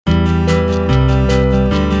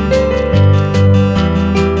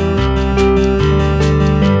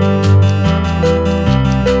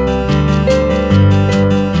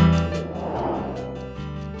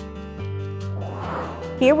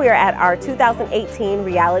are at our 2018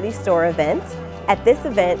 Reality Store event. At this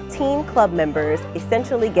event, teen club members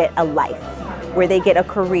essentially get a life, where they get a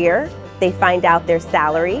career, they find out their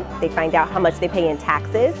salary, they find out how much they pay in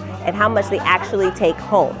taxes, and how much they actually take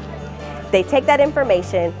home. They take that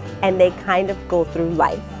information and they kind of go through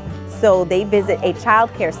life. So they visit a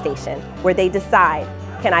child care station where they decide,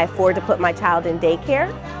 can I afford to put my child in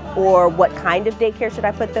daycare? Or what kind of daycare should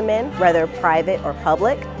I put them in, whether private or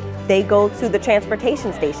public? They go to the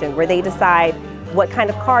transportation station where they decide, what kind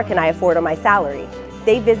of car can I afford on my salary?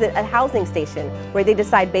 They visit a housing station where they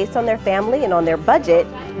decide based on their family and on their budget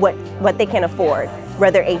what they can afford,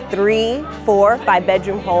 whether a 3, 4,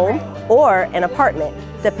 5-bedroom home or an apartment,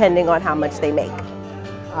 depending on how much they make.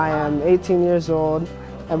 I am 18 years old,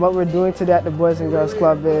 and what we're doing today at the Boys and Girls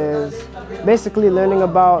Club is basically learning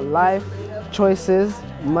about life, choices,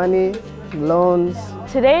 money, loans.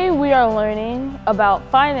 Today we are learning about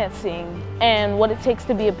financing and what it takes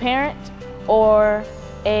to be a parent or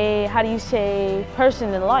a,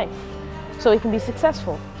 person in life so it can be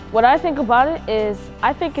successful. What I think about it is,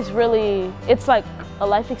 I think it's like a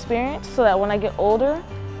life experience so that when I get older,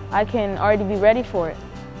 I can already be ready for it.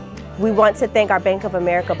 We want to thank our Bank of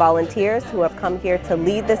America volunteers who have come here to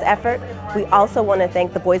lead this effort. We also want to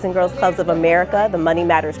thank the Boys and Girls Clubs of America, the Money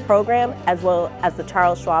Matters program, as well as the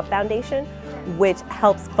Charles Schwab Foundation, which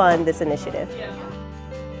helps fund this initiative.